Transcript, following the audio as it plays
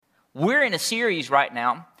We're in a series right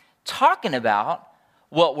now talking about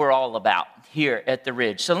what we're all about here at the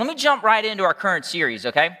Ridge. So let me jump right into our current series,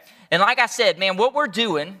 okay? And like I said, man, what we're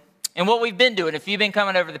doing and what we've been doing, if you've been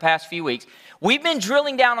coming over the past few weeks, we've been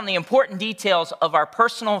drilling down on the important details of our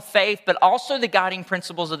personal faith, but also the guiding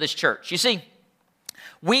principles of this church. You see,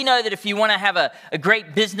 we know that if you want to have a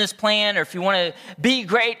great business plan, or if you want to be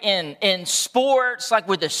great in sports, like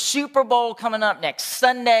with the Super Bowl coming up next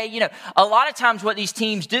Sunday, a lot of times what these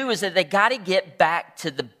teams do is that they got to get back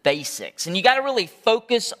to the basics. And you got to really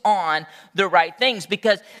focus on the right things,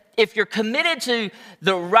 because if you're committed to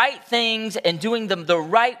the right things and doing them the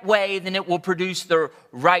right way, then it will produce the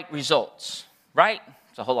right results, right?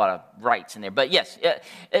 There's a whole lot of rights in there. But yes,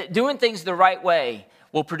 doing things the right way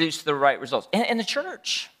will produce the right results. And the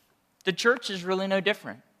church is really no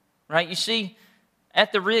different, right? You see,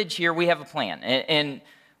 at the Ridge here, we have a plan, and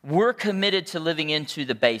we're committed to living into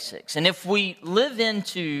the basics. And if we live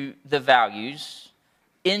into the values,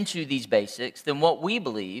 into these basics, then what we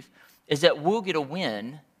believe is that we'll get a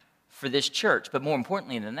win for this church. But more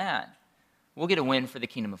importantly than that, we'll get a win for the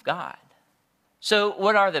kingdom of God. So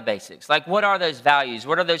what are the basics? Like, what are those values?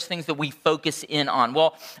 What are those things that we focus in on?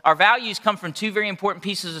 Well, our values come from two very important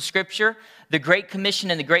pieces of Scripture, the Great Commission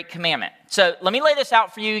and the Great Commandment. So let me lay this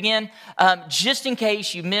out for you again, just in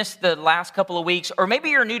case you missed the last couple of weeks, or maybe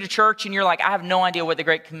you're new to church and you're like, I have no idea what the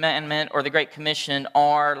Great Commandment or the Great Commission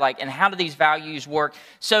are, and how do these values work?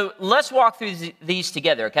 So let's walk through these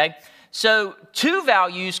together, okay? So two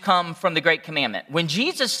values come from the Great Commandment. When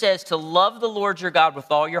Jesus says to love the Lord your God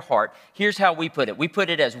with all your heart, here's how we put it. We put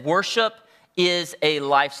it as worship is a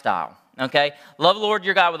lifestyle, okay? Love the Lord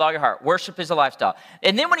your God with all your heart. Worship is a lifestyle.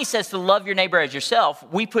 And then when he says to love your neighbor as yourself,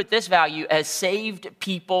 we put this value as saved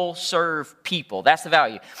people serve people. That's the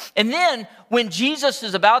value. And then when Jesus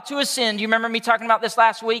is about to ascend, you remember me talking about this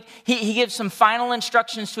last week? He gives some final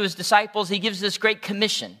instructions to his disciples. He gives this great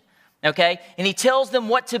commission. Okay, and he tells them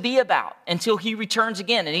what to be about until he returns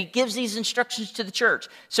again. And he gives these instructions to the church.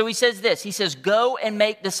 So he says this, he says, go and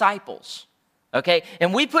make disciples. Okay,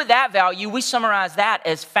 and we put that value, we summarize that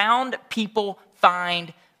as found people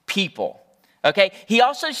find people. Okay, he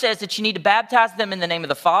also says that you need to baptize them in the name of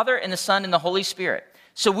the Father and the Son and the Holy Spirit.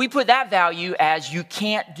 So we put that value as you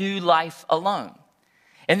can't do life alone.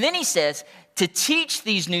 And then he says, to teach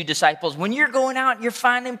these new disciples, when you're going out and you're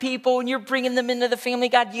finding people and you're bringing them into the family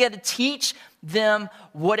of God, you got to teach them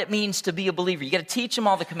what it means to be a believer. You got to teach them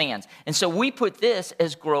all the commands. And so we put this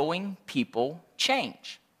as growing people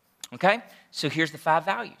change. Okay? So here's the 5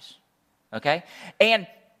 values. Okay? And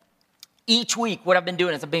each week, what I've been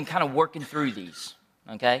doing is I've been kind of working through these.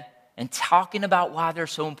 Okay? And talking about why they're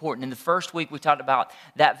so important. In the first week, we talked about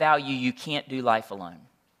that value, you can't do life alone.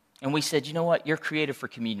 And we said, you know what? You're created for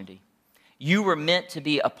community. You were meant to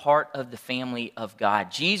be a part of the family of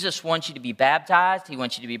God. Jesus wants you to be baptized. He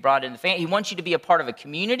wants you to be brought into the family. He wants you to be a part of a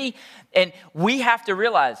community. And we have to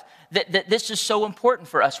realize that this is so important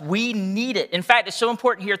for us. We need it. In fact, it's so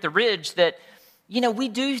important here at the Ridge that, we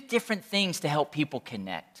do different things to help people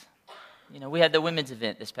connect. We had the women's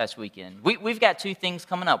event this past weekend. We've got 2 things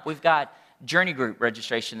coming up. We've got Journey group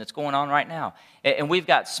registration that's going on right now. And we've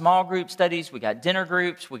got small group studies. We got dinner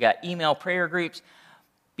groups. We got email prayer groups.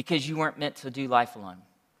 Because you weren't meant to do life alone.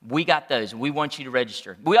 We got those, and we want you to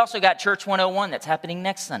register. We also got Church 101 that's happening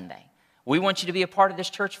next Sunday. We want you to be a part of this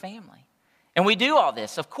church family. And we do all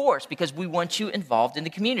this, of course, because we want you involved in the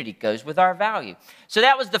community. It goes with our value. So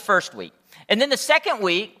that was the first week. And then the second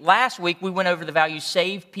week, last week, we went over the value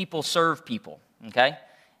save people, serve people, okay?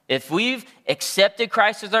 If we've accepted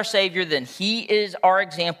Christ as our Savior, then He is our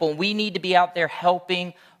example, and we need to be out there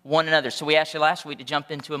helping one another. So we asked you last week to jump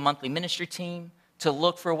into a monthly ministry team, to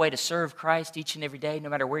look for a way to serve Christ each and every day, no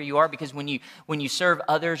matter where you are, because when you serve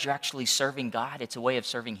others, you're actually serving God. It's a way of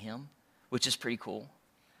serving Him, which is pretty cool.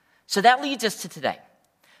 So that leads us to today.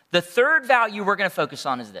 The third value we're going to focus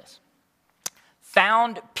on is this.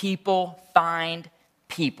 Found people find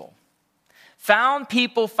people. Found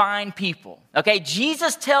people find people. Okay,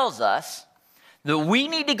 Jesus tells us that we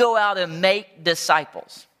need to go out and make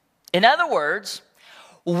disciples. In other words,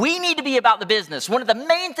 we need to be about the business. One of the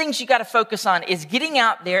main things you got to focus on is getting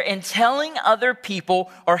out there and telling other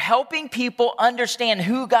people or helping people understand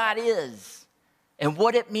who God is and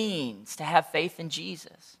what it means to have faith in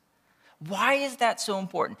Jesus. Why is that so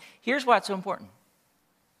important? Here's why it's so important.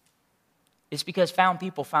 It's because found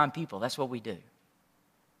people find people. That's what we do.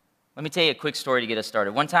 Let me tell you a quick story to get us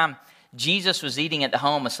started. One time, Jesus was eating at the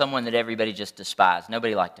home of someone that everybody just despised.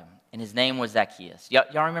 Nobody liked him. And his name was Zacchaeus.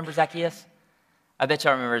 Y'all remember Zacchaeus? I bet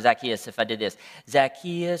y'all remember Zacchaeus if I did this.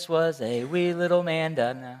 Zacchaeus was a wee little man.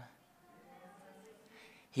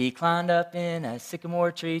 He climbed up in a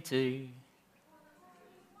sycamore tree too.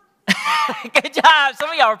 Good job. Some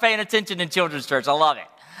of y'all are paying attention in children's church. I love it.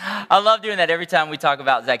 I love doing that every time we talk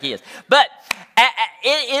about Zacchaeus. But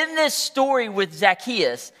in this story with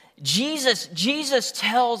Zacchaeus, Jesus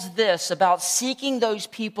tells this about seeking those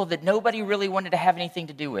people that nobody really wanted to have anything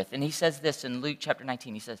to do with. And he says this in Luke chapter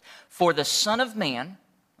 19. He says, for the Son of Man,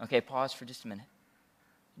 okay, pause for just a minute.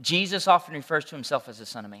 Jesus often refers to himself as the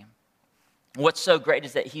Son of Man. What's so great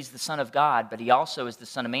is that he's the Son of God, but he also is the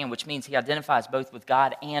Son of Man, which means he identifies both with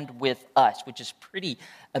God and with us, which is pretty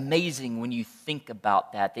amazing when you think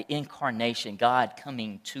about that, the incarnation, God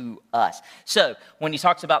coming to us. So when he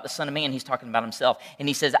talks about the Son of Man, he's talking about himself, and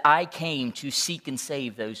he says, I came to seek and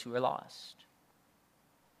save those who are lost.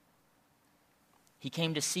 He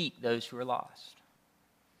came to seek those who are lost.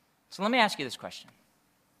 So let me ask you this question.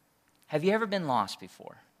 Have you ever been lost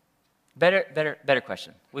before? Better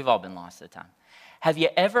question. We've all been lost at a time. Have you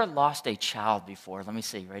ever lost a child before? Let me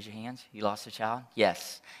see. Raise your hands. You lost a child?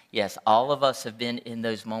 Yes. Yes. All of us have been in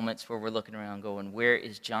those moments where we're looking around going, where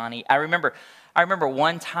is Johnny? I remember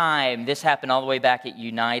one time, this happened all the way back at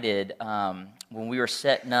United, when we were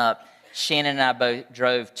setting up. Shannon and I both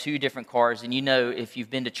drove 2 different cars, and you know if you've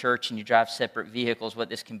been to church and you drive separate vehicles what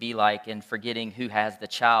this can be like and forgetting who has the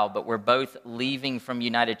child. But we're both leaving from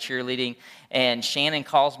United cheerleading, and Shannon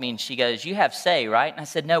calls me and she goes, you have say, right? And I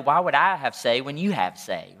said, no, why would I have say when you have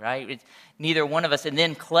say, right? It's neither one of us. And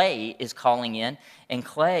then Clay is calling in, and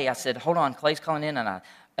Clay, I said, hold on, Clay's calling in, and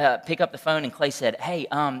I pick up the phone, and Clay said, hey,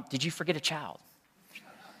 did you forget a child?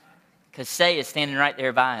 Because Say is standing right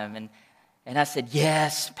there by him, and I said,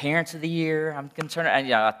 yes, Parents of the Year. I'm going to turn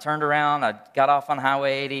it. I turned around. I got off on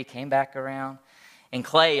Highway 80, came back around. And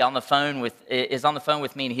Clay is on the phone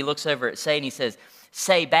with me, and he looks over at Say, and he says,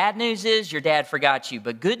 Say, bad news is your dad forgot you,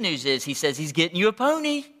 but good news is he says he's getting you a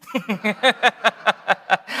pony.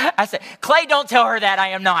 I said, Clay, don't tell her that. I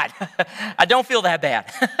am not. I don't feel that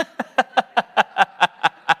bad.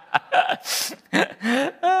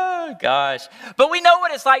 Oh, gosh. But we know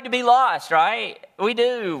what it's like to be lost, right? We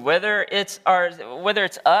do. Whether it's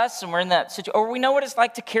us and we're in that situation, or we know what it's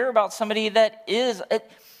like to care about somebody that's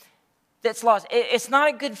lost. It's not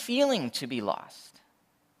a good feeling to be lost.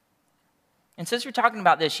 And since we're talking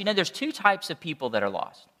about this, there's 2 types of people that are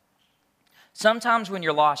lost. Sometimes when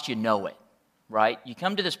you're lost, you know it, right? You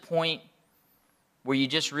come to this point where you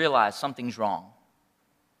just realize something's wrong.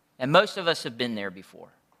 And most of us have been there before.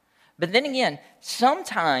 But then again,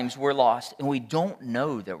 sometimes we're lost and we don't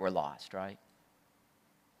know that we're lost, right?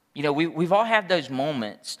 We've all had those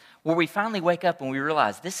moments where we finally wake up and we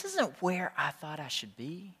realize, this isn't where I thought I should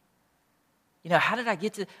be. How did I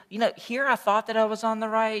get to, here I thought that I was on the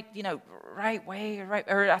right way,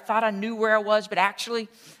 or I thought I knew where I was, but actually,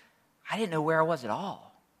 I didn't know where I was at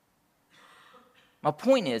all. My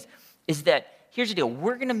point is that, here's the deal,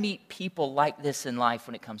 we're going to meet people like this in life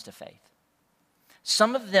when it comes to faith.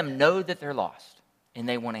 Some of them know that they're lost, and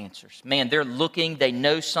they want answers. Man, they're looking, they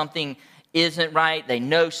know something isn't right, they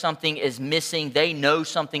know something is missing, they know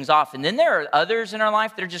something's off. And then there are others in our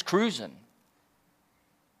life that are just cruising.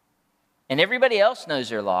 And everybody else knows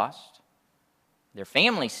they're lost. Their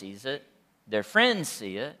family sees it, their friends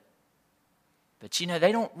see it, but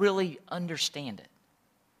they don't really understand it.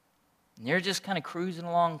 And they're just kind of cruising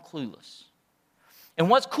along clueless. And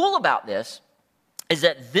what's cool about this is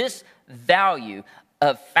that this value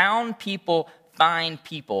of found people, find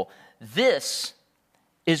people, this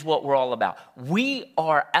is what we're all about. We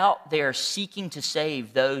are out there seeking to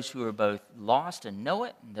save those who are both lost and know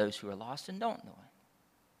it, and those who are lost and don't know it.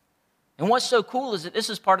 And what's so cool is that this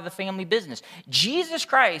is part of the family business. Jesus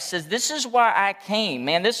Christ says, this is why I came.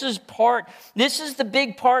 Man, this is the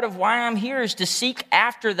big part of why I'm here, is to seek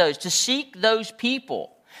after those, to seek those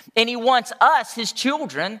people. And he wants us, his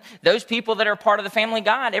children, those people that are part of the family of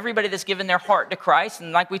God, everybody that's given their heart to Christ.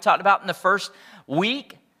 And like we talked about in the first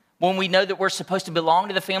week, when we know that we're supposed to belong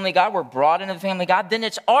to the family of God, we're brought into the family of God, then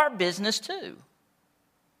it's our business too.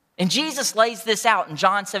 And Jesus lays this out in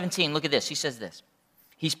John 17. Look at this. He says this.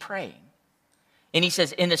 He's praying. And he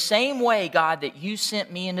says, in the same way, God, that you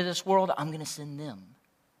sent me into this world, I'm going to send them.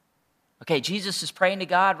 Okay, Jesus is praying to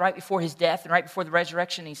God right before his death and right before the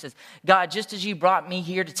resurrection. He says, God, just as you brought me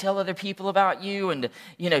here to tell other people about you and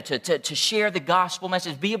to share the gospel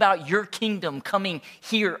message, be about your kingdom coming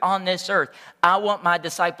here on this earth, I want my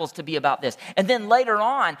disciples to be about this. And then later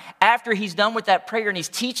on, after he's done with that prayer and he's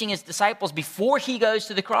teaching his disciples before he goes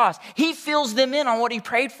to the cross, he fills them in on what he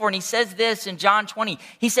prayed for. And he says this in John 20.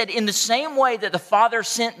 He said, in the same way that the Father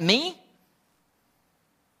sent me,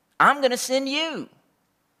 I'm going to send you.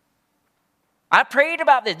 I prayed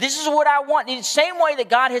about this. This is what I want. In the same way that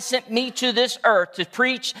God has sent me to this earth to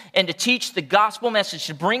preach and to teach the gospel message,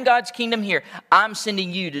 to bring God's kingdom here, I'm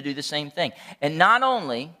sending you to do the same thing. And not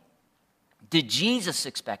only did Jesus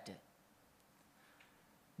expect it,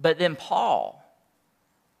 but then Paul,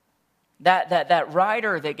 that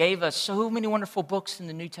writer that gave us so many wonderful books in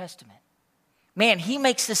the New Testament, man, he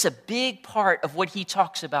makes this a big part of what he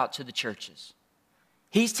talks about to the churches.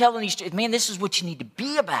 He's telling these, man, this is what you need to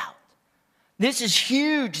be about. This is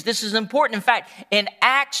huge. This is important. In fact, in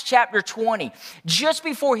Acts chapter 20, just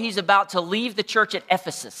before he's about to leave the church at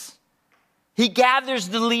Ephesus, he gathers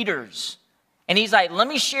the leaders. And he's like, let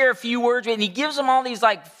me share a few words. And he gives them all these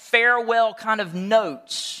like farewell kind of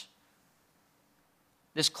notes.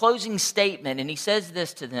 This closing statement. And he says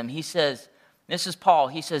this to them. He says, this is Paul.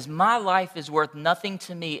 He says, my life is worth nothing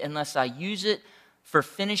to me unless I use it for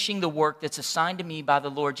finishing the work that's assigned to me by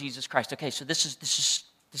the Lord Jesus Christ. Okay, so this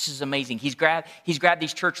is amazing. He's grabbed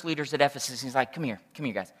these church leaders at Ephesus. He's like, come here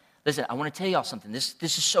guys. Listen, I want to tell y'all something. This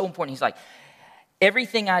is so important. He's like,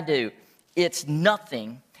 everything I do, it's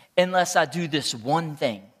nothing unless I do this one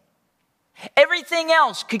thing. Everything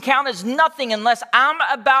else could count as nothing unless I'm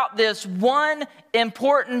about this one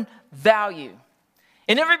important value.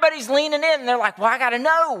 And everybody's leaning in and they're like, well, I got to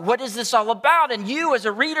know, what is this all about? And you as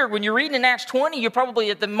a reader, when you're reading in Acts 20, you're probably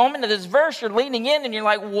at the moment of this verse, you're leaning in and you're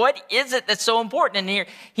like, what is it that's so important? And here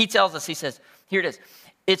he tells us, he says, here it is.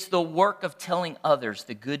 It's the work of telling others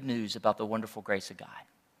the good news about the wonderful grace of God.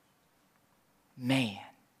 Man,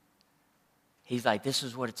 he's like, this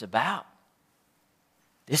is what it's about.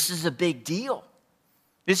 This is a big deal.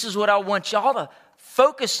 This is what I want y'all to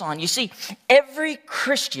focus on. You see, every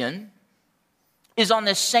Christian is on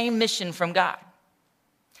this same mission from God.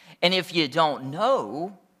 And if you don't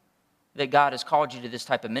know that God has called you to this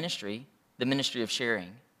type of ministry, the ministry of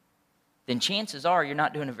sharing, then chances are you're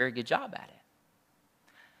not doing a very good job at it.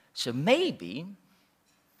 So maybe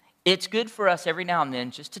it's good for us every now and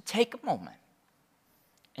then just to take a moment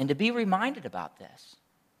and to be reminded about this,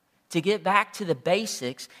 to get back to the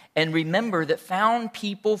basics and remember that found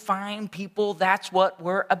people, find people, that's what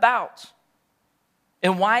we're about.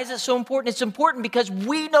 And why is it so important? It's important because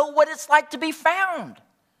we know what it's like to be found.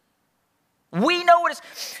 We know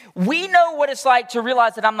what it's like to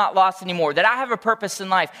realize that I'm not lost anymore, that I have a purpose in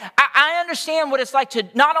life. I understand what it's like to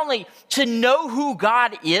not only to know who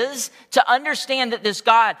God is, to understand that this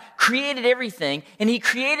God created everything and he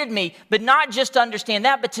created me, but not just to understand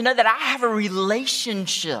that, but to know that I have a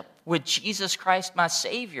relationship with Jesus Christ, my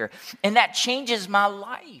Savior, and that changes my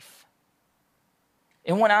life.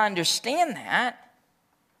 And when I understand that,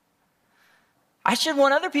 I should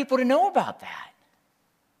want other people to know about that.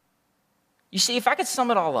 You see, if I could sum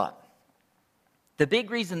it all up, the big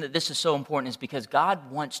reason that this is so important is because God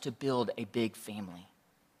wants to build a big family.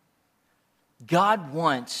 God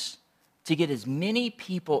wants to get as many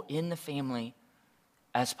people in the family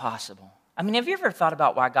as possible. I mean, have you ever thought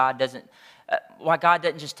about why God doesn't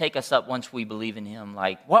just take us up once we believe in him?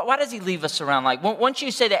 Like, why does he leave us around? Like, once you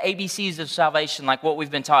say the ABCs of salvation, like what we've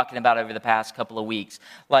been talking about over the past couple of weeks,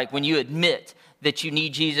 like when you admit that you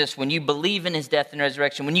need Jesus, when you believe in his death and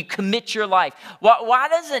resurrection, when you commit your life, why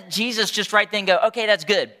doesn't Jesus just right then go, okay, that's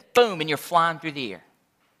good, boom, and you're flying through the air?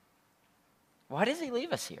 Why does he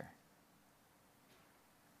leave us here?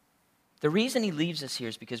 The reason he leaves us here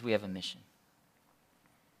is because we have a mission.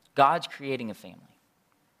 God's creating a family.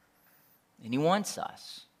 And he wants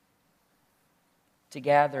us to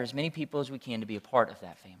gather as many people as we can to be a part of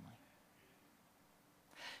that family.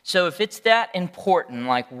 So if it's that important,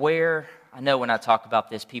 like where, I know when I talk about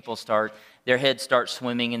this, their heads start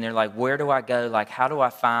swimming and they're like, where do I go? Like, how do I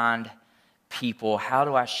find people? How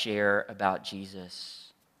do I share about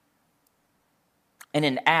Jesus? And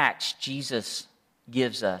in Acts, Jesus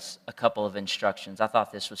gives us a couple of instructions. I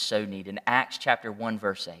thought this was so neat. In Acts chapter 1,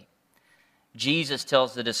 verse 8, Jesus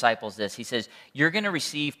tells the disciples this. He says, you're going to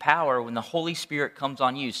receive power when the Holy Spirit comes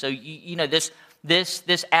on you. So, you know, this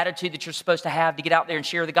attitude that you're supposed to have to get out there and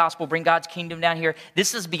share the gospel, bring God's kingdom down here,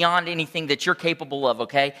 this is beyond anything that you're capable of,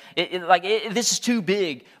 okay? This is too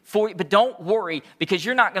big for you. But don't worry, because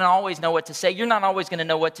you're not going to always know what to say. You're not always going to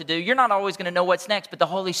know what to do. You're not always going to know what's next. But the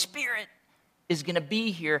Holy Spirit is going to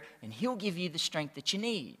be here, and he'll give you the strength that you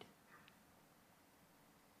need.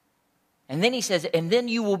 And then he says, and then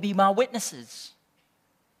you will be my witnesses.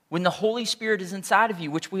 When the Holy Spirit is inside of you,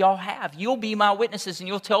 which we all have, you'll be my witnesses and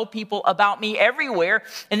you'll tell people about me everywhere.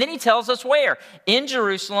 And then he tells us where? In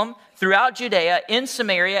Jerusalem, throughout Judea, in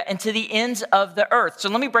Samaria, and to the ends of the earth. So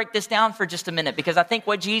let me break this down for just a minute, because I think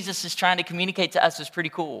what Jesus is trying to communicate to us is pretty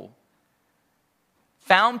cool.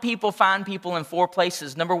 Find people in 4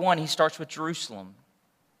 places. Number 1, he starts with Jerusalem.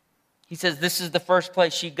 He says this is the first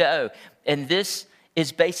place you go. And this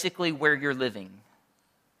is basically where you're living.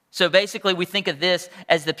 So basically we think of this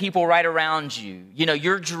as the people right around you. You know,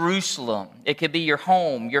 your Jerusalem. It could be your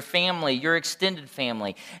home, your family, your extended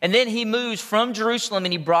family. And then he moves from Jerusalem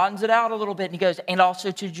and he broadens it out a little bit and he goes, and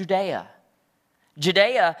also to Judea.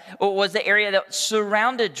 Judea was the area that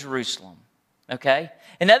surrounded Jerusalem. Okay?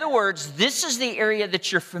 In other words, this is the area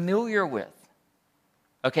that you're familiar with.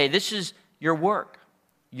 Okay, this is your work,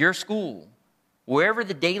 your school, wherever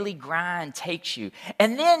the daily grind takes you.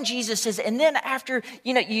 And then Jesus says, and then after,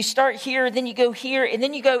 you start here, then you go here, and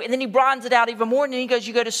then you go, and then he broadens it out even more, and then he goes,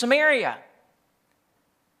 you go to Samaria.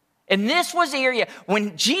 And this was the area,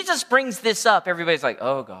 when Jesus brings this up, everybody's like,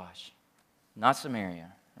 oh gosh, not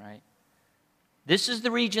Samaria, right? This is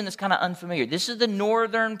the region that's kind of unfamiliar. This is the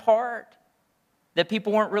northern part that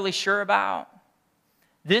people weren't really sure about.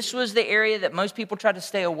 This was the area that most people tried to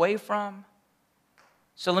stay away from.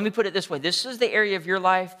 So let me put it this way. This is the area of your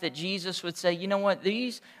life that Jesus would say, you know what,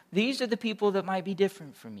 these are the people that might be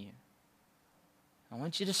different from you. I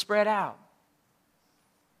want you to spread out.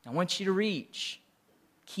 I want you to reach.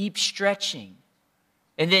 Keep stretching.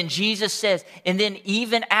 And then Jesus says, and then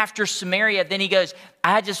even after Samaria, then he goes,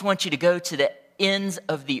 I just want you to go to the ends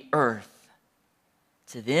of the earth,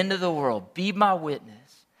 to the end of the world. Be my witness.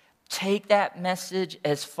 Take that message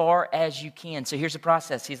as far as you can. So here's the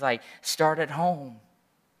process. He's like, start at home.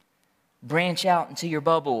 Branch out into your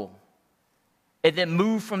bubble. And then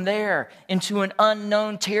move from there into an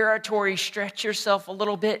unknown territory. Stretch yourself a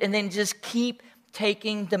little bit. And then just keep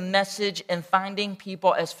taking the message and finding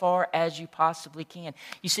people as far as you possibly can.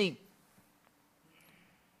 You see,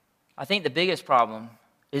 I think the biggest problem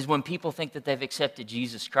is when people think that they've accepted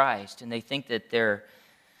Jesus Christ and they think that they're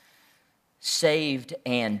saved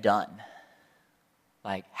and done.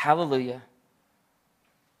 Like, hallelujah.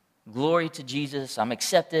 Glory to Jesus. I'm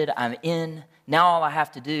accepted. I'm in. Now all I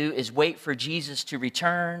have to do is wait for Jesus to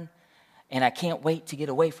return. And I can't wait to get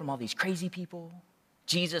away from all these crazy people.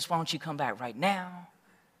 Jesus, why don't you come back right now?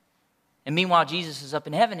 And meanwhile, Jesus is up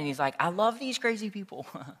in heaven and he's like, I love these crazy people.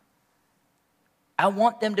 I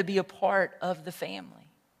want them to be a part of the family.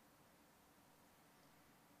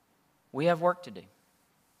 We have work to do.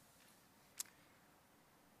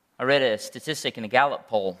 I read a statistic in a Gallup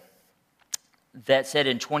poll that said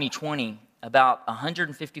in 2020, about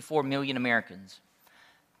 154 million Americans,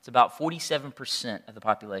 it's about 47% of the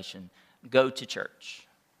population, go to church.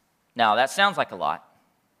 Now, that sounds like a lot,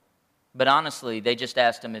 but honestly, they just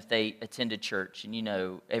asked them if they attended church.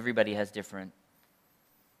 And everybody has different,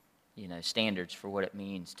 standards for what it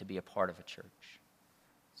means to be a part of a church.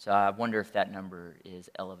 So I wonder if that number is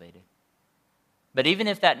elevated. But even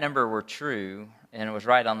if that number were true, and it was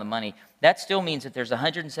right on the money, that still means that there's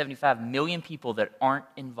 175 million people that aren't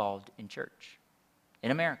involved in church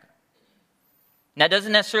in America. Now, that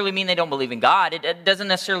doesn't necessarily mean they don't believe in God. It doesn't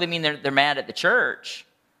necessarily mean they're mad at the church.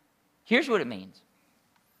 Here's what it means.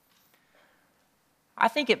 I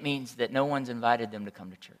think it means that no one's invited them to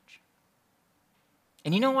come to church.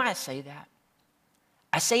 And you know why I say that?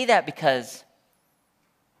 I say that because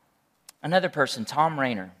another person, Tom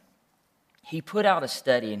Rainer, he put out a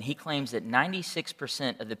study and he claims that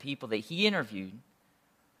 96% of the people that he interviewed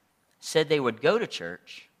said they would go to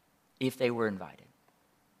church if they were invited.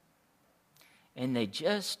 And they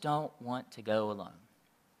just don't want to go alone,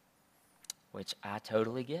 which I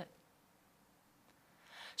totally get.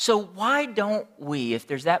 So why don't we, if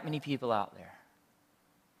there's that many people out there,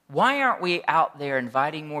 why aren't we out there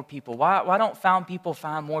inviting more people? Why don't found people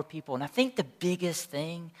find more people? And I think the biggest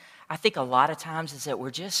thing, I think a lot of times, is that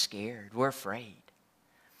we're just scared. We're afraid.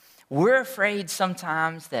 We're afraid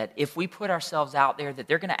sometimes that if we put ourselves out there, that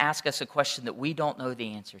they're going to ask us a question that we don't know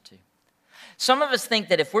the answer to. Some of us think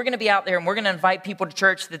that if we're going to be out there and we're going to invite people to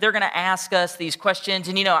church, that they're going to ask us these questions.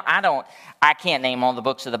 And I can't name all the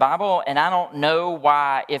books of the Bible, and I don't know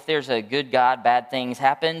why, if there's a good God, bad things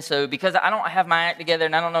happen. So because I don't have my act together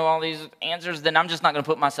and I don't know all these answers, then I'm just not going to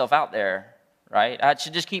put myself out there, right? I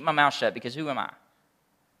should just keep my mouth shut, because who am I?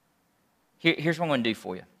 Here's what I'm going to do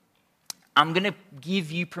for you. I'm going to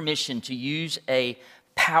give you permission to use a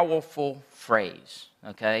powerful phrase,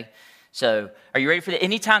 okay? So are you ready for that?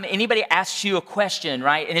 Anytime anybody asks you a question,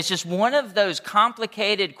 right, and it's just one of those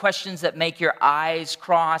complicated questions that make your eyes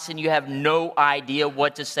cross and you have no idea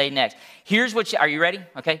what to say next. Are you ready?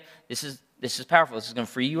 Okay, this is powerful. This is going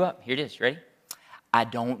to free you up. Here it is. You ready? I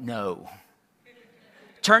don't know.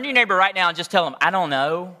 Turn to your neighbor right now and just tell them, I don't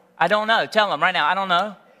know. I don't know. Tell them right now, I don't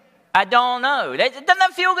know. I don't know. Doesn't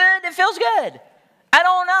that feel good? It feels good. I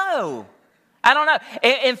don't know. I don't know.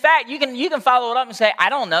 In fact, you can follow it up and say, I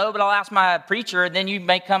don't know, but I'll ask my preacher, and then you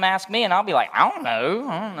may come ask me, and I'll be like, I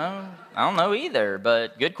don't know either,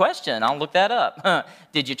 but good question. I'll look that up.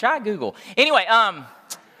 Did you try Google? Anyway, I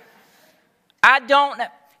don't know.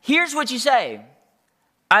 Here's what you say.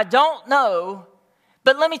 I don't know,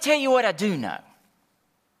 but let me tell you what I do know.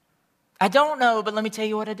 I don't know, but let me tell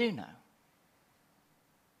you what I do know.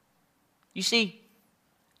 You see,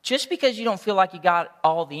 just because you don't feel like you got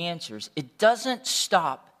all the answers, it doesn't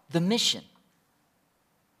stop the mission.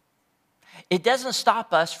 It doesn't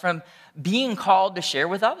stop us from being called to share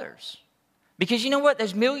with others. Because you know what?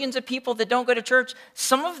 There's millions of people that don't go to church.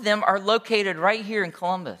 Some of them are located right here in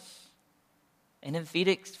Columbus and in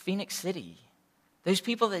Phoenix City. Those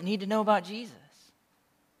people that need to know about Jesus.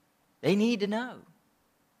 They need to know.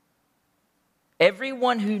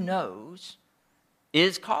 Everyone who knows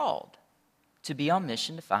is called to be on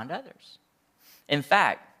mission to find others. In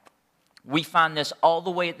fact, we find this all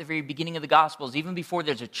the way at the very beginning of the Gospels, even before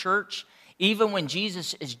there's a church, even when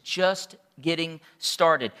Jesus is just getting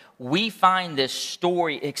started. We find this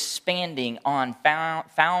story expanding on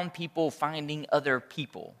found people finding other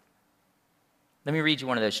people. Let me read you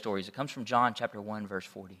one of those stories. It comes from John chapter 1, verse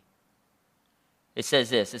 40. It says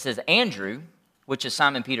this. It says, Andrew, which is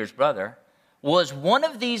Simon Peter's brother, was one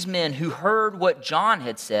of these men who heard what John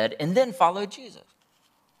had said and then followed Jesus.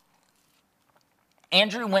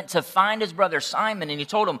 Andrew went to find his brother Simon, and he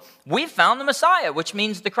told him, we found the Messiah, which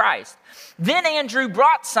means the Christ. Then Andrew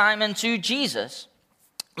brought Simon to Jesus.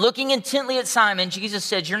 Looking intently at Simon, Jesus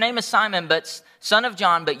said, your name is Simon, but son of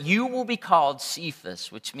John, but you will be called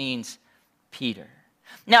Cephas, which means Peter.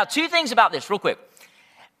 Now, two things about this real quick.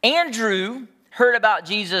 Andrew heard about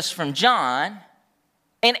Jesus from John,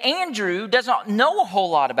 and Andrew doesn't know a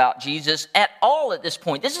whole lot about Jesus at all at this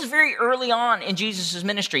point. This is very early on in Jesus'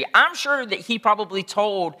 ministry. I'm sure that he probably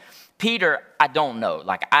told Peter, I don't know.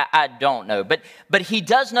 I don't know. But he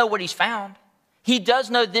does know what he's found. He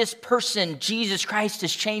does know this person, Jesus Christ,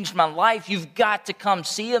 has changed my life. You've got to come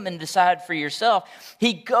see him and decide for yourself.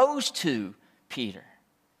 He goes to Peter.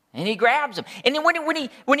 And he grabs him. And then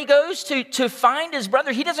when he goes to find his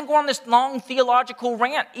brother, he doesn't go on this long theological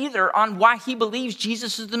rant either on why he believes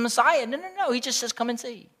Jesus is the Messiah. No. He just says, come and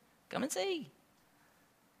see. Come and see.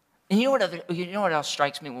 And you know what else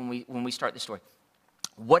strikes me when we start this story?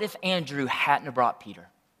 What if Andrew hadn't have brought Peter?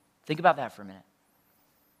 Think about that for a minute.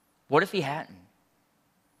 What if he hadn't?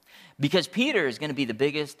 Because Peter is going to be the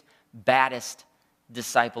biggest, baddest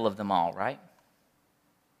disciple of them all, right?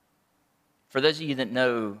 For those of you that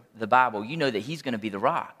know the Bible, you know that he's going to be the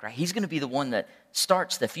rock, right? He's going to be the one that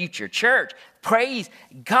starts the future church. Praise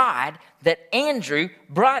God that Andrew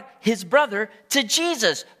brought his brother to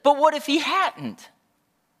Jesus. But what if he hadn't?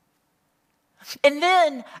 And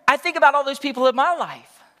then I think about all those people in my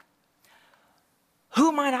life.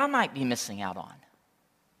 Who I might be missing out on?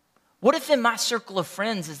 What if in my circle of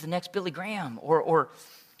friends is the next Billy Graham or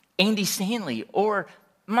Andy Stanley or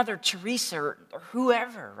Mother Teresa or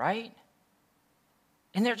whoever, right?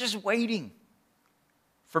 And they're just waiting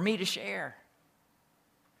for me to share.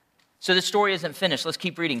 So the story isn't finished. Let's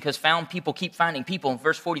keep reading because found people keep finding people. In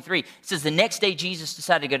verse 43, it says, the next day Jesus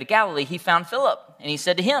decided to go to Galilee. He found Philip, and he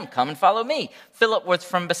said to him, come and follow me. Philip was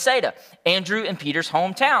from Bethsaida, Andrew and Peter's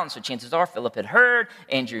hometown. So chances are Philip had heard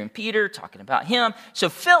Andrew and Peter talking about him. So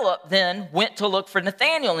Philip then went to look for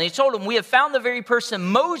Nathanael, and he told him, we have found the very person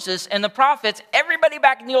Moses and the prophets, everybody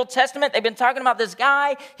back in the Old Testament, they've been talking about this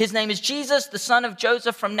guy. His name is Jesus, the son of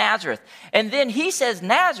Joseph from Nazareth. And then he says,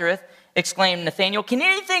 Nazareth, exclaimed Nathanael, can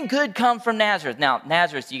anything good come from Nazareth? Now,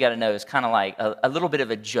 Nazareth, you got to know, is kind of like a little bit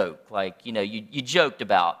of a joke. Like, you know, you joked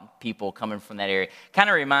about people coming from that area. Kind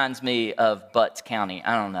of reminds me of Butts County.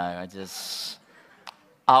 I don't know.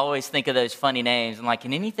 I always think of those funny names. I'm like,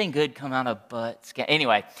 can anything good come out of Butts County?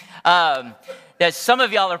 Anyway, some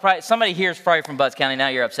of y'all are probably, somebody here is probably from Butts County. Now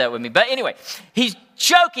you're upset with me. But anyway, he's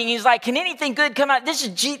joking. He's like, can anything good come out? This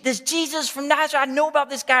Jesus from Nazareth. I know about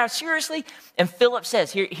this guy. Seriously? And Philip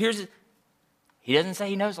says, he doesn't say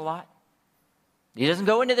he knows a lot. He doesn't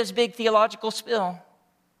go into this big theological spill.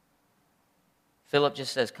 Philip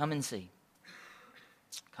just says, come and see.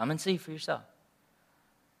 Come and see for yourself.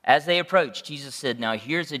 As they approached, Jesus said, now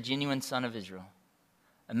here's a genuine son of Israel,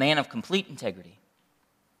 a man of complete integrity.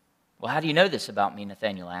 Well, how do you know this about me?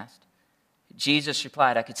 Nathanael asked. Jesus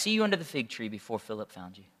replied, I could see you under the fig tree before Philip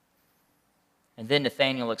found you. And then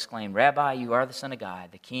Nathanael exclaimed, Rabbi, you are the Son of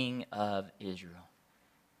God, the King of Israel.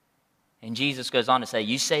 And Jesus goes on to say,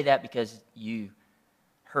 you say that because you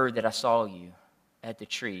heard that I saw you at the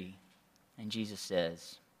tree. And Jesus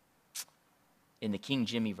says, in the King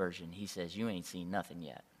Jimmy version, he says, you ain't seen nothing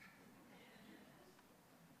yet.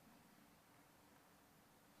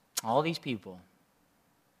 All these people,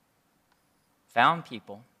 found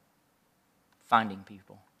people, finding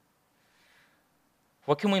people.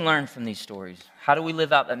 What can we learn from these stories? How do we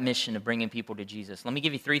live out that mission of bringing people to Jesus? Let me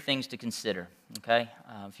give you 3 things to consider, okay?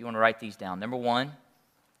 If you want to write these down. Number 1,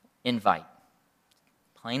 invite.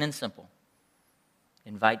 Plain and simple.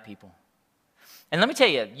 Invite people. And let me tell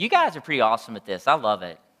you, you guys are pretty awesome at this. I love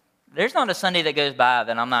it. There's not a Sunday that goes by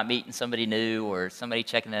that I'm not meeting somebody new or somebody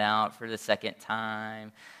checking it out for the second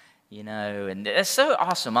time, and it's so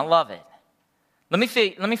awesome. I love it. Let me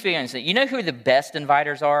figure out something. You know who the best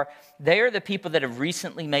inviters are? They are the people that have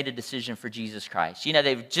recently made a decision for Jesus Christ.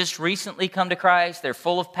 They've just recently come to Christ. They're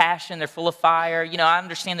full of passion. They're full of fire. I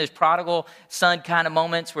understand those prodigal son kind of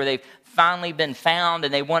moments where they've finally been found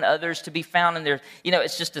and they want others to be found. And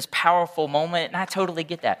it's just this powerful moment. And I totally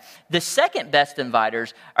get that. The second best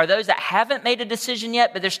inviters are those that haven't made a decision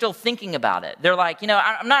yet, but they're still thinking about it. They're like,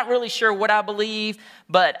 I'm not really sure what I believe,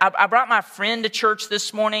 but I brought my friend to church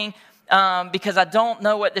this morning. Because I don't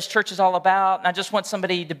know what this church is all about, and I just want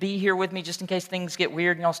somebody to be here with me just in case things get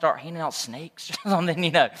weird and y'all start handing out snakes or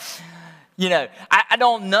something, I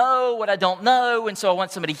don't know what I don't know, and so I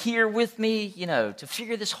want somebody here with me, to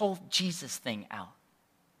figure this whole Jesus thing out.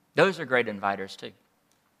 Those are great inviters too.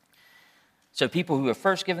 So people who have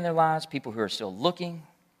first given their lives, people who are still looking.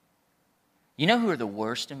 Who are the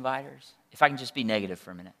worst inviters? If I can just be negative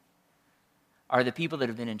for a minute, are the people that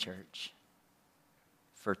have been in church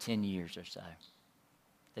for 10 years or so,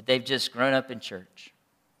 that they've just grown up in church.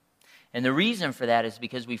 And the reason for that is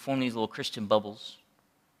because we form these little Christian bubbles.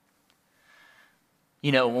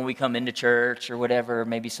 When we come into church or whatever,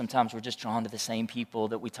 maybe sometimes we're just drawn to the same people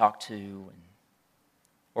that we talk to,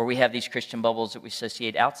 or we have these Christian bubbles that we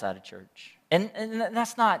associate outside of church. And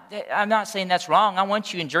that's not, I'm not saying that's wrong. I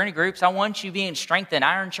want you in journey groups. I want you being strengthened.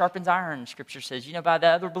 Iron sharpens iron, Scripture says, by the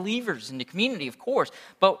other believers in the community, of course.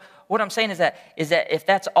 But what I'm saying is that if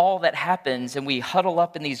that's all that happens and we huddle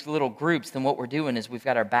up in these little groups, then what we're doing is we've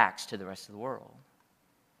got our backs to the rest of the world.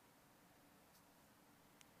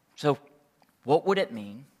 So what would it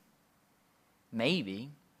mean, maybe,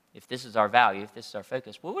 if this is our value, if this is our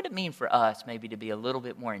focus, what would it mean for us maybe to be a little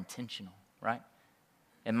bit more intentional, right?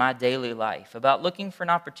 In my daily life, about looking for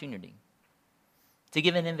an opportunity to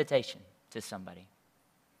give an invitation to somebody.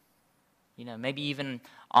 Maybe even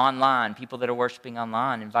online, people that are worshiping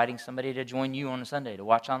online, inviting somebody to join you on a Sunday to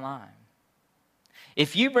watch online.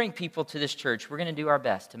 If you bring people to this church, we're going to do our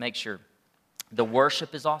best to make sure the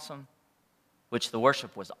worship is awesome, which the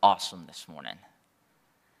worship was awesome this morning,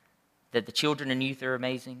 that the children and youth are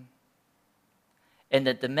amazing, and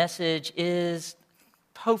that the message is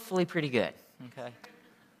hopefully pretty good, okay?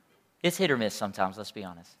 It's hit or miss sometimes, let's be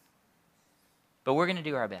honest. But we're going to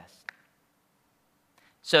do our best.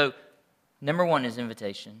 So, number 1 is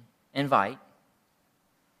invitation. Invite.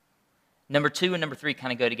 Number 2 and number 3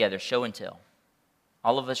 kind of go together. Show and tell.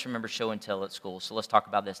 All of us remember show and tell at school, so let's talk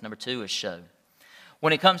about this. Number 2 is show.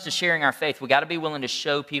 When it comes to sharing our faith, we got to be willing to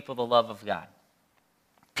show people the love of God.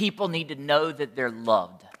 People need to know that they're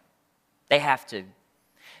loved. They have to.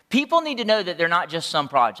 People need to know that they're not just some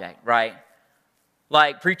project, right?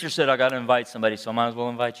 Like preacher said, I got to invite somebody, so I might as well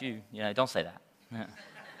invite you. Don't say that.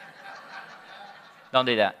 Don't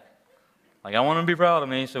do that. Like, I want them to be proud of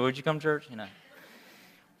me, so would you come to church?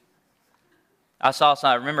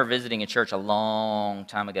 I remember visiting a church a long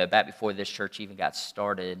time ago, back before this church even got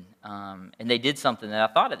started. And they did something that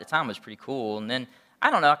I thought at the time was pretty cool. And then, I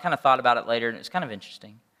don't know, I kind of thought about it later, and it was kind of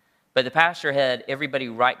interesting. But the pastor had everybody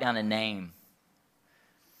write down a name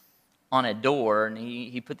on a door, and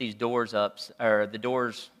he put these doors up, or the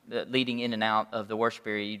doors leading in and out of the worship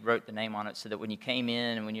area. He wrote the name on it so that when you came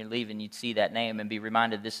in and when you're leaving, you'd see that name and be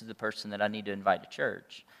reminded, this is the person that I need to invite to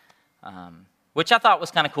church, which I thought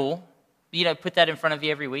was kind of cool. Put that in front of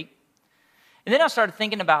you every week. And then I started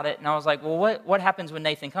thinking about it, and I was like, well, what happens when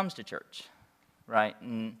Nathan comes to church, right?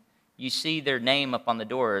 And you see their name up on the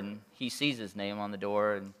door, and he sees his name on the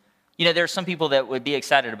door, and there are some people that would be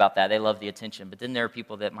excited about that. They love the attention. But then there are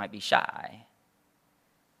people that might be shy.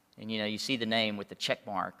 And, you see the name with the check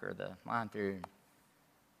mark or the line through.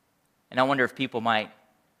 And I wonder if people might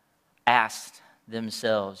ask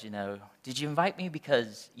themselves, did you invite me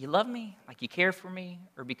because you love me, like you care for me,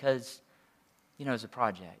 or because, it's a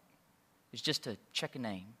project? It's just to check a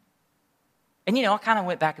name. And, I kind of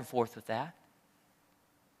went back and forth with that.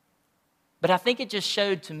 But I think it just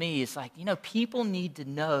showed to me, it's like, people need to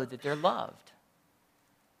know that they're loved.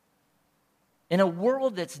 In a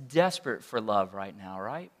world that's desperate for love right now,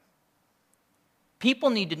 right? People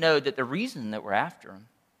need to know that the reason that we're after them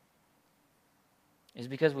is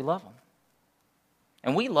because we love them.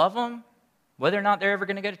 And we love them whether or not they're ever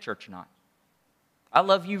going to go to church or not. I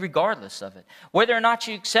love you regardless of it, whether or not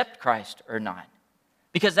you accept Christ or not.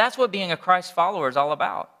 Because that's what being a Christ follower is all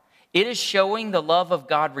about. It is showing the love of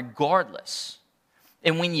God regardless.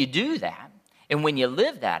 And when you do that, and when you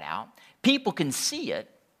live that out, people can see it,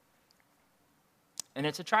 and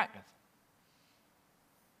it's attractive.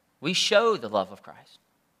 We show the love of Christ.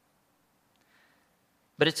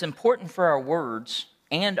 But it's important for our words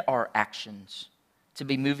and our actions to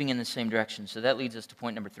be moving in the same direction. So that leads us to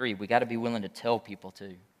point number 3. We got to be willing to tell people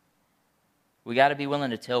too. We got to be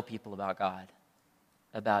willing to tell people about God,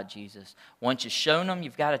 about Jesus. Once you've shown them,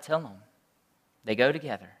 you've got to tell them. They go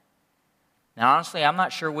together. Now, honestly, I'm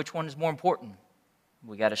not sure which one is more important.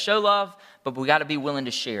 We got to show love, but we got to be willing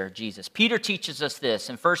to share Jesus. Peter teaches us this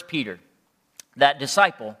in 1 Peter. That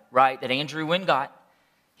disciple, right, that Andrew went and got,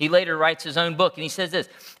 he later writes his own book, and he says this: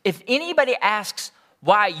 if anybody asks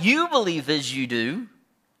why you believe as you do,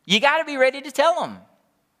 you got to be ready to tell them.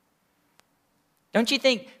 Don't you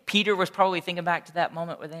think Peter was probably thinking back to that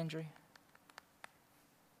moment with Andrew?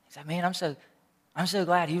 He's like, man, I'm so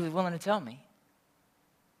glad he was willing to tell me.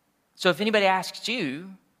 So if anybody asks you,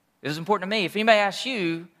 it was important to me, if anybody asks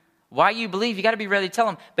you why you believe, you got to be ready to tell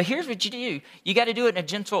them. But here's what you do. You got to do it in a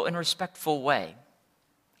gentle and respectful way.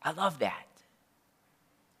 I love that.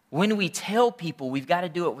 When we tell people, we've got to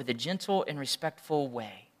do it with a gentle and respectful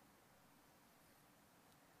way.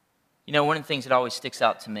 You know, one of the things that always sticks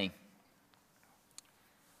out to me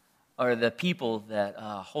are the people that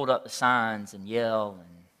hold up the signs and yell. And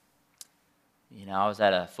you know, I was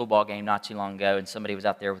at a football game not too long ago, and somebody was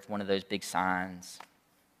out there with one of those big signs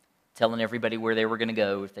telling everybody where they were going to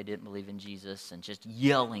go if they didn't believe in Jesus, and just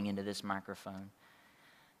yelling into this microphone.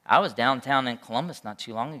 I was downtown in Columbus not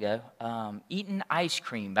too long ago, eating ice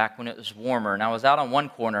cream back when it was warmer, and I was out on one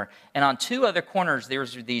corner, and on two other corners there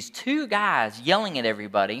was these two guys yelling at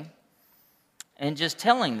everybody and just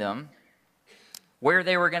telling them where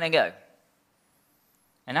they were going to go.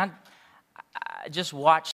 And I just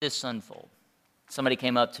watched this unfold. Somebody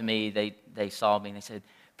came up to me, they saw me, and they said,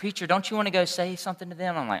 "Preacher, don't you want to go say something to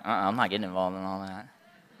them?" I'm like, I'm not getting involved in all that.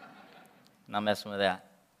 I'm not messing with that.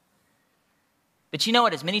 But you know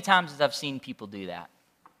what? As many times as I've seen people do that,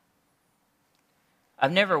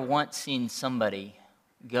 I've never once seen somebody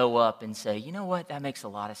go up and say, "You know what? That makes a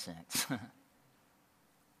lot of sense.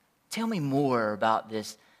 Tell me more about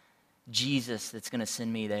this Jesus that's going to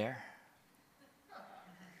send me there."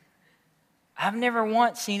 I've never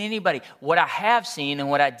once seen anybody. What I have seen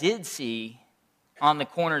and what I did see on the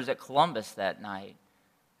corners at Columbus that night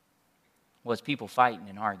was people fighting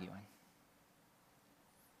and arguing.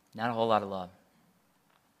 Not a whole lot of love.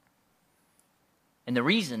 And the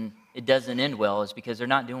reason it doesn't end well is because they're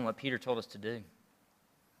not doing what Peter told us to do.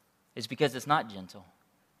 It's because it's not gentle.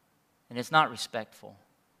 And it's not respectful.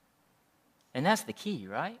 And that's the key,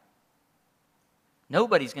 right?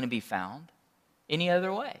 Nobody's going to be found any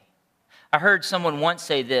other way. I heard someone once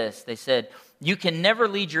say this. They said, "You can never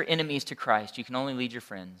lead your enemies to Christ. You can only lead your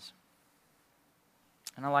friends."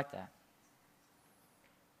 And I like that.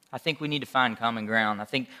 I think we need to find common ground. I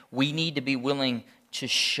think we need to be willing to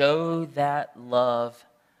show that love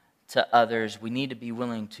to others. We need to be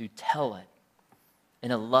willing to tell it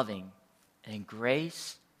in a loving and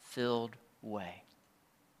grace-filled way.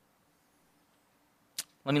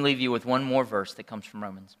 Let me leave you with one more verse that comes from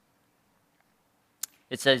Romans.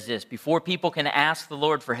 It says this: before people can ask the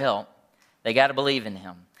Lord for help, they got to believe in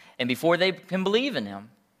him. And before they can believe in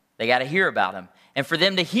him, they got to hear about him. And for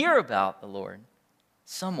them to hear about the Lord,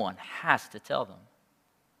 someone has to tell them.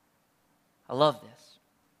 I love this.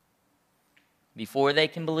 Before they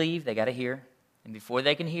can believe, they got to hear. And before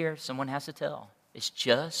they can hear, someone has to tell. It's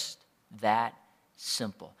just that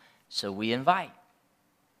simple. So we invite.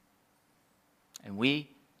 And we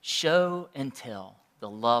show and tell the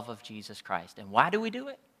love of Jesus Christ. And why do we do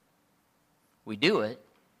it? We do it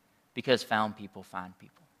because found people find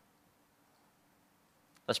people.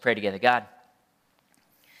 Let's pray together. God,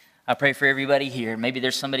 I pray for everybody here. Maybe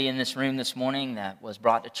there's somebody in this room this morning that was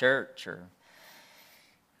brought to church, or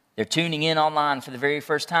they're tuning in online for the very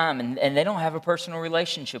first time, and they don't have a personal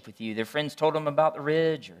relationship with you. Their friends told them about the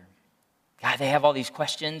Ridge, or God, they have all these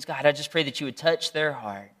questions. God, I just pray that you would touch their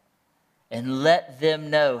heart and let them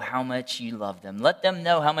know how much you love them. Let them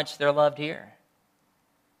know how much they're loved here.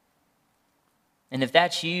 And if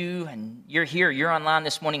that's you and you're here, you're online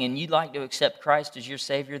this morning, and you'd like to accept Christ as your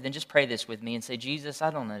Savior, then just pray this with me and say, "Jesus, I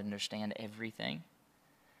don't understand everything,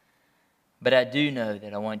 but I do know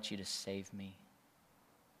that I want you to save me.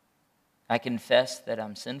 I confess that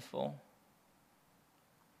I'm sinful.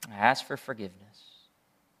 I ask for forgiveness.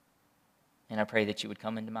 And I pray that you would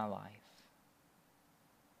come into my life."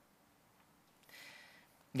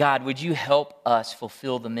 God, would you help us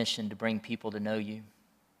fulfill the mission to bring people to know you,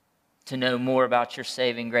 to know more about your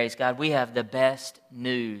saving grace? God, we have the best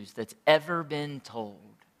news that's ever been told,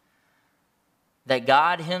 that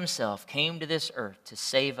God himself came to this earth to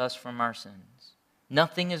save us from our sins.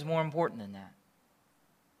 Nothing is more important than that.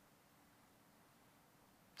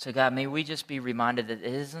 So God, may we just be reminded that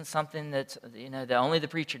it isn't something that's, that only the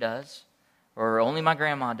preacher does or only my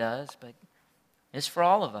grandma does, but it's for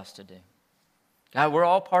all of us to do. God, we're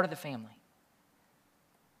all part of the family.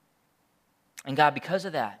 And God, because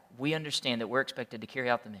of that, we understand that we're expected to carry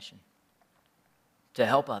out the mission, to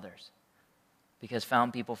help others, because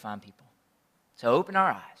found people find people. So open our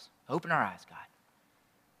eyes, God.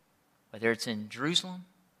 Whether it's in Jerusalem,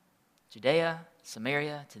 Judea,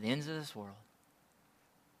 Samaria, to the ends of this world,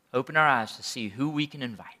 open our eyes to see who we can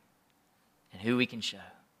invite and who we can show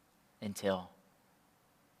and tell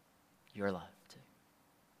your love to.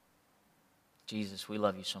 Jesus, we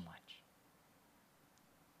love you so much.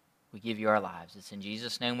 We give you our lives. It's in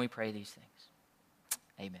Jesus' name we pray these things.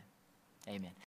 Amen. Amen.